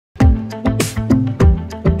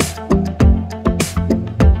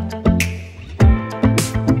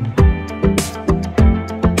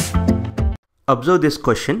Observe this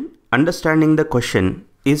question. Understanding the question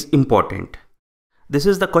is important. This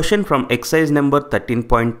is the question from exercise number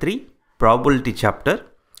 13.3 probability chapter.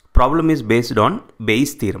 Problem is based on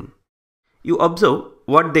Bayes' theorem. You observe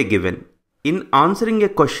what they given in answering a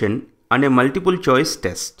question on a multiple choice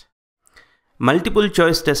test. Multiple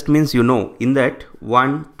choice test means in that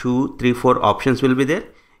 1, 2, 3, 4 options will be there.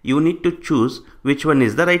 You need to choose which one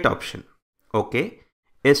is the right option. Okay.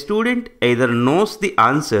 A student either knows the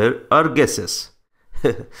answer or guesses.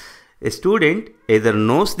 A student either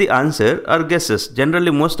knows the answer or guesses.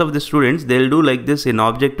 Generally, most of the students, they'll do like this in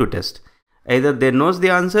objective test. Either they knows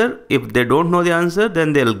the answer. If they don't know the answer,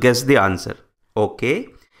 then they'll guess the answer. Okay.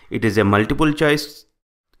 It is a multiple choice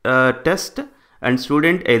test and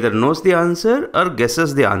student either knows the answer or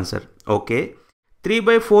guesses the answer. Okay.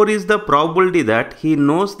 3/4 is the probability that he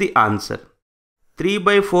knows the answer.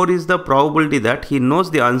 3/4 is the probability that he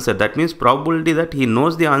knows the answer. That means probability that he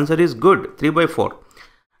knows the answer is good. 3/4.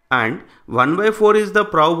 And 1/4 is the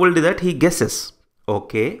probability that he guesses.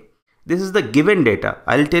 Okay. This is the given data.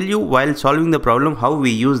 I'll tell you while solving the problem how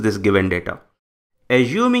we use this given data.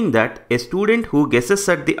 Assuming that a student who guesses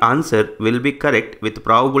at the answer will be correct with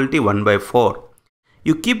probability 1/4.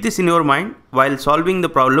 You keep this in your mind while solving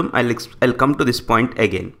the problem. I'll come to this point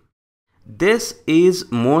again. This is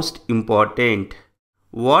most important.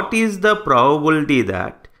 What is the probability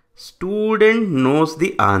that student knows the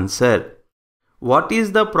answer? What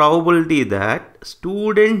is the probability that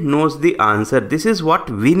student knows the answer? This is what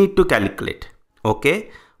we need to calculate. Okay.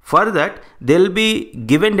 For that, there will be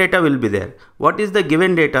given data will be there. What is the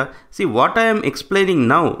given data? See what I am explaining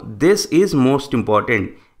now. This is most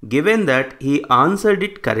important. Given that he answered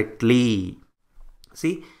it correctly.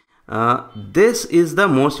 See, this is the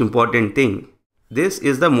most important thing. This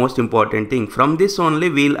is the most important thing. From this only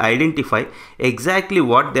we will identify exactly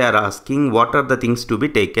what they are asking, what are the things to be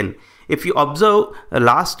taken. If you observe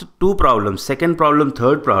last two problems, second problem,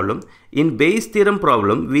 third problem, in Bayes' theorem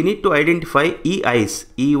problem, we need to identify EIs,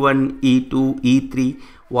 E1, E2, E3.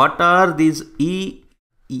 What are these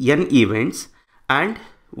EN events and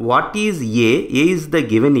what is A? A is the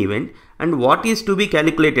given event and what is to be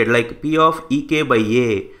calculated like P of EK by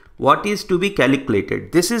A. What is to be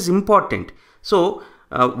calculated? This is important. So,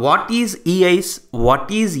 what is EIs,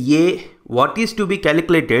 what is A, what is to be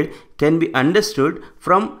calculated can be understood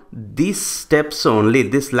from these steps only,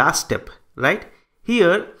 this last step, right?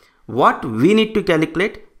 Here, what we need to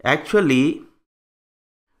calculate? Actually,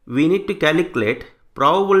 we need to calculate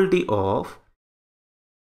probability of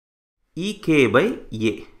EK by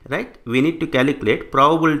A, right? We need to calculate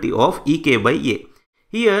probability of EK by A.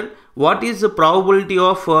 Here, what is the probability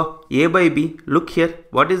of A by B? Look here.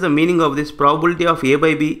 What is the meaning of this? Probability of A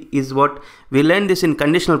by B is what? We learned this in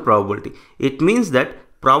conditional probability. It means that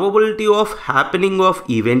probability of happening of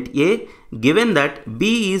event A given that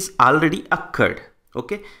B is already occurred.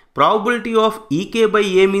 Okay. Probability of EK by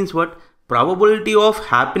A means what? Probability of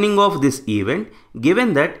happening of this event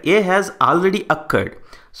given that A has already occurred.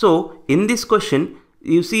 So, in this question,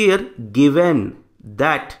 you see here given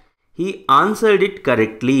that he answered it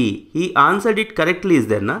correctly. He answered it correctly is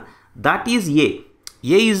there, na? That is A.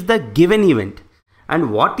 A is the given event.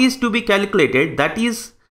 And what is to be calculated? That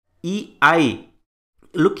is EI.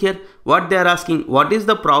 Look here, what they are asking. What is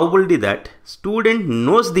the probability that student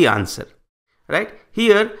knows the answer? Right?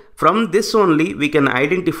 Here, from this only, we can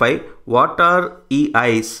identify what are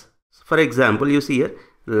EIs. For example, you see here,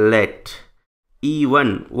 let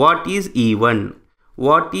E1. What is E1?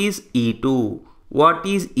 What is E2? What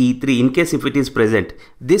is E3 in case if it is present?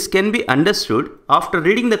 This can be understood after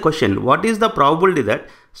reading the question. What is the probability that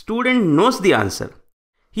student knows the answer?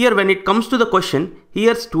 Here when it comes to the question,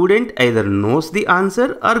 here student either knows the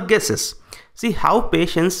answer or guesses. See how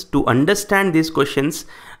patience to understand these questions,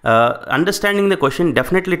 understanding the question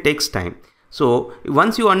definitely takes time. So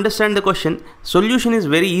once you understand the question, solution is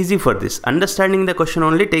very easy for this. Understanding the question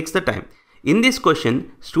only takes the time. In this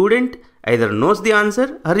question, student either knows the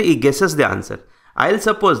answer or he guesses the answer. I'll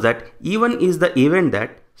suppose that E1 is the event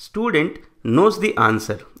that student knows the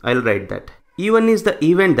answer. I'll write that. E1 is the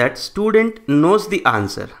event that student knows the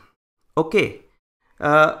answer. Okay.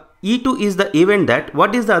 E2 is the event that,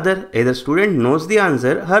 what is the other? Either student knows the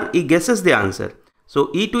answer or he guesses the answer. So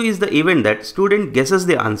E2 is the event that student guesses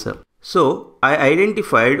the answer. So I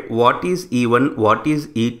identified what is E1, what is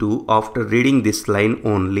E2 after reading this line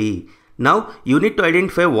only. Now you need to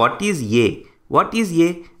identify what is A. What is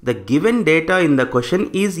A? The given data in the question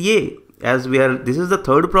is A. As this is the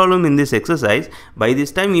third problem in this exercise. By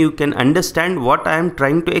this time you can understand what I am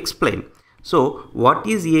trying to explain. So what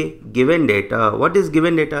is A? Given data. What is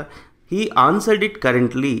given data? he answered it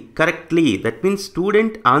correctly. That means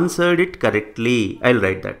student answered it correctly. I'll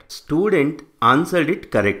write that. Student answered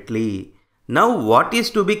it correctly. Now what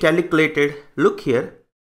is to be calculated? Look here.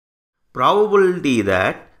 Probability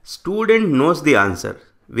that student knows the answer.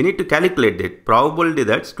 We need to calculate it. Probability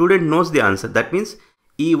that student knows the answer. That means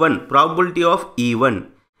E1, probability of E1.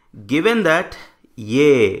 Given that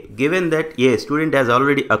A, student has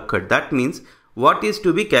already occurred. That means what is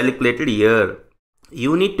to be calculated here?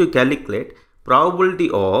 You need to calculate probability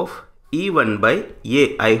of E1 by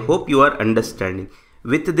A. I hope you are understanding.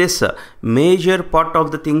 With this, major part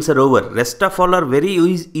of the things are over. Rest of all are very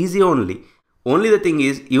easy only. Only the thing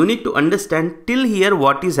is, you need to understand till here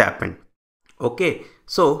what is happened. Okay.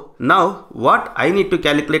 So now what I need to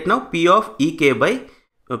calculate now? P of EK by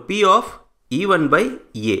P of E1 by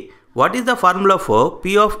A. What is the formula for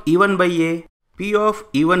P of E1 by A? P of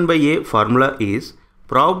E1 by A formula is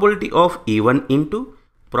probability of E1 into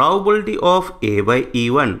probability of A by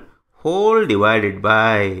E1 whole divided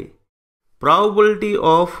by probability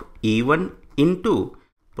of E1 into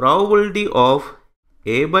probability of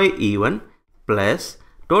A by E1 plus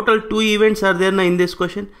total 2 events are there now in this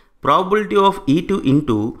question. Probability of E2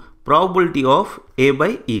 into probability of A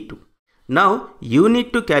by E2. Now you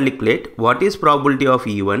need to calculate what is probability of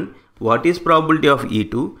E1, what is probability of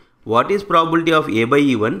E2, what is probability of A by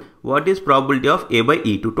E1, what is probability of A by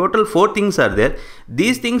E2. Total 4 things are there.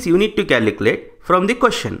 These things you need to calculate from the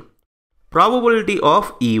question. Probability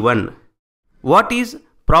of E1. What is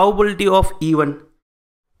probability of E1?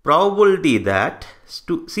 Probability that,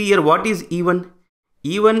 see here, what is E1?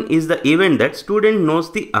 E1 is the event that student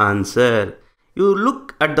knows the answer. You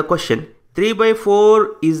look at the question. 3 by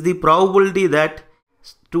 4 is the probability that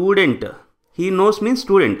student, he knows means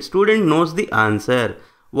student knows the answer.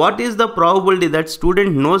 What is the probability that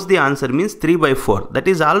student knows the answer means 3 by 4. That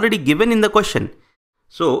is already given in the question.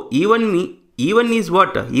 So E1 is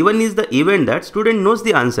what? E1 is the event that student knows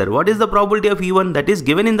the answer. What is the probability of E1? That is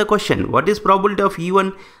given in the question. What is probability of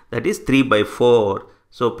E1? That is 3 by 4.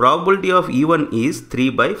 So probability of E1 is 3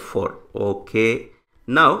 by 4. Okay.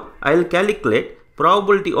 Now I will calculate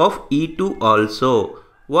probability of E2 also.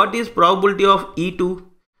 What is probability of E2?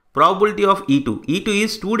 Probability of E2. E2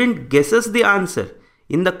 is student guesses the answer.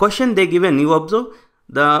 In the question they given, you observe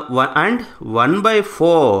the 1 by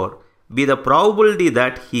 4 be the probability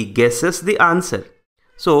that he guesses the answer.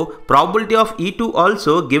 So probability of E2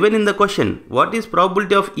 also given in the question. What is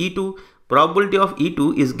probability of E2? Probability of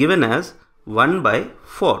E2 is given as 1 by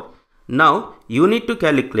 4. Now you need to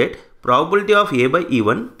calculate probability of A by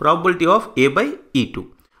E1, probability of A by E2.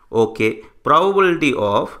 Okay, probability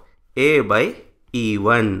of A by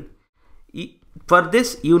E1. For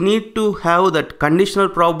this you need to have that conditional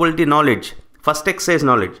probability knowledge, first exercise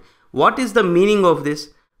knowledge. What is the meaning of this?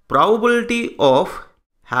 Probability of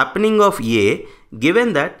happening of A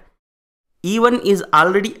given that E1 is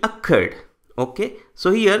already occurred. Okay,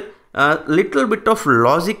 so here a little bit of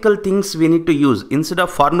logical things we need to use instead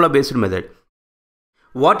of formula based method.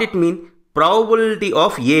 What it mean? Probability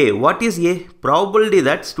of A. What is A? Probability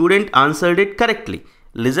that student answered it correctly.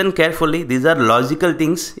 Listen carefully. These are logical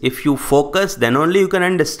things. If you focus, then only you can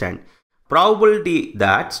understand. Probability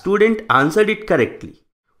that student answered it correctly.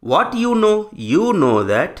 What you know? You know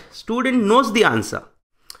that student knows the answer.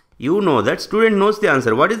 You know that student knows the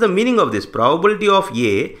answer. What is the meaning of this? Probability of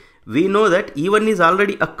A. We know that E1 is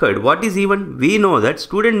already occurred. What is E1? We know that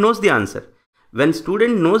student knows the answer. When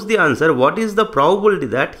student knows the answer, what is the probability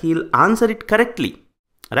that he will answer it correctly?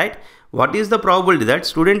 Right? What is the probability that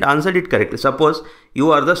student answered it correctly? Suppose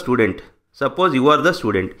you are the student.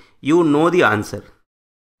 You know the answer.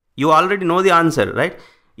 You already know the answer, right?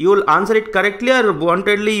 You will answer it correctly or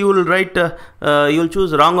wantedly you will write, you will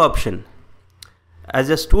choose wrong option. As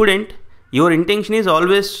a student, your intention is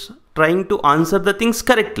always trying to answer the things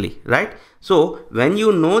correctly, right? So when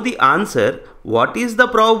you know the answer, what is the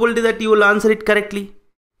probability that you will answer it correctly?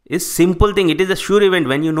 It's simple thing. It is a sure event.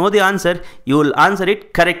 When you know the answer, you will answer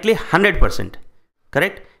it correctly 100%.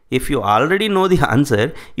 Correct? If you already know the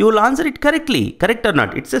answer, you will answer it correctly. Correct or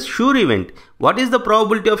not? It's a sure event. What is the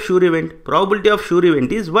probability of sure event? Probability of sure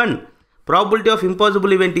event is 1. Probability of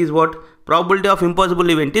impossible event is what? Probability of impossible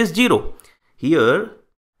event is 0. Here,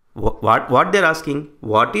 what they're asking,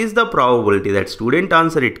 what is the probability that student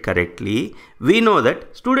answer it correctly? We know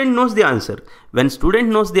that student knows the answer. When student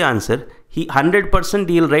knows the answer, he 100%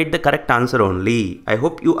 he'll write the correct answer only. I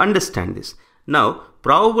hope you understand this. Now,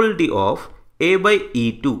 probability of A by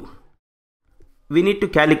E2. We need to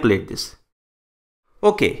calculate this.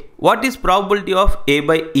 Okay, what is probability of A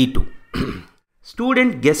by E2?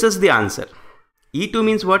 Student guesses the answer. E2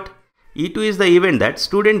 means what? E2 is the event that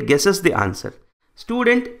student guesses the answer.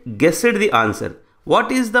 Student guessed the answer.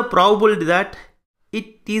 What is the probability that it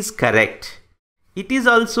is correct? It is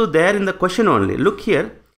also there in the question only. Look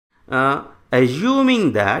here.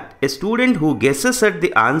 Assuming that a student who guesses at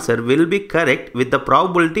the answer will be correct with the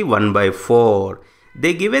probability 1/4.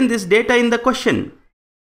 They given this data in the question.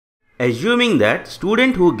 Assuming that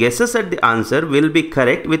student who guesses at the answer will be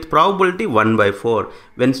correct with probability 1/4.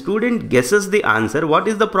 When student guesses the answer, what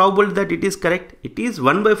is the probability that it is correct? It is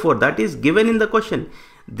 1/4. That is given in the question.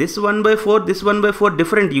 This 1/4, this 1/4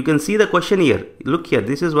 different. You can see the question here. Look here.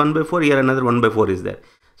 This is 1/4. Here another 1/4 is there.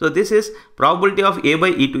 So this is probability of A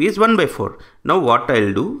by E2 is 1/4. Now what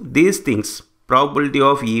I'll do? These things. Probability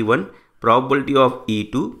of E1, probability of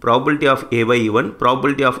E2, probability of A by E1,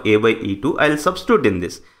 probability of A by E2. I'll substitute in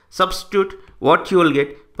this. Substitute, what you will get?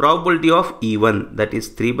 Probability of E1, that is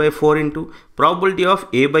 3/4 into probability of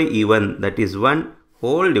A by E1, that is 1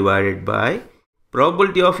 whole divided by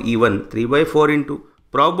probability of E1, 3/4 into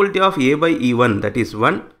probability of A by E1, that is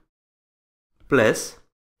 1 plus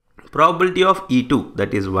probability of E2,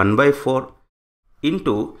 that is 1/4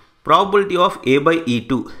 into probability of A by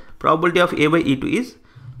E2. Probability of A by E2 is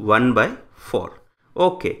 1/4.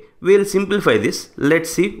 Okay, we'll simplify this.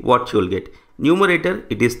 Let's see what you'll get. Numerator,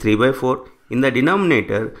 it is 3/4. In the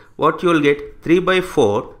denominator, what you will get?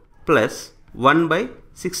 3/4 plus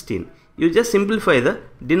 1/16. You just simplify the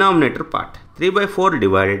denominator part. 3/4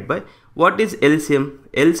 divided by, what is LCM?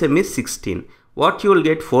 LCM is 16. What you will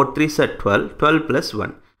get? 4 3s are 12. 12 plus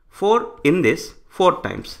 1. 4 in this 4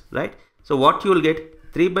 times, right? So what you will get?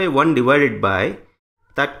 3/1 divided by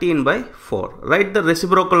 13/4. Write the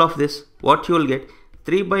reciprocal of this. What you will get?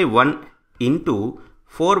 3/1 into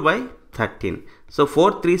 4/13. So 4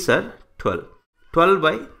 3s are 12.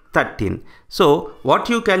 12/13. So what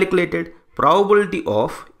you calculated? Probability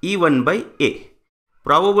of E1 by A.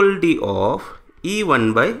 Probability of E1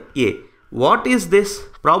 by A. What is this?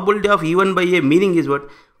 Probability of E1 by A meaning is what?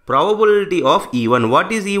 Probability of E1.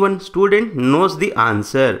 What is E1? Student knows the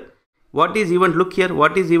answer. What is E1? Look here.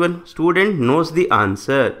 What is E1? Student knows the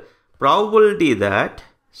answer. Probability that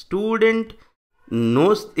student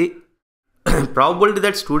knows the probability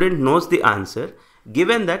that student knows the answer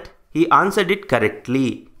given that he answered it correctly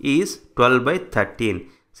is 12/13.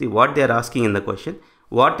 See what they are asking in the question.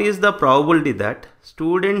 What is the probability that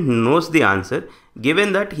student knows the answer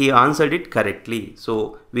given that he answered it correctly? So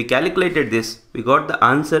we calculated this. We got the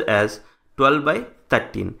answer as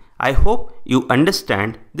 12/13. I hope you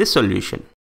understand this solution.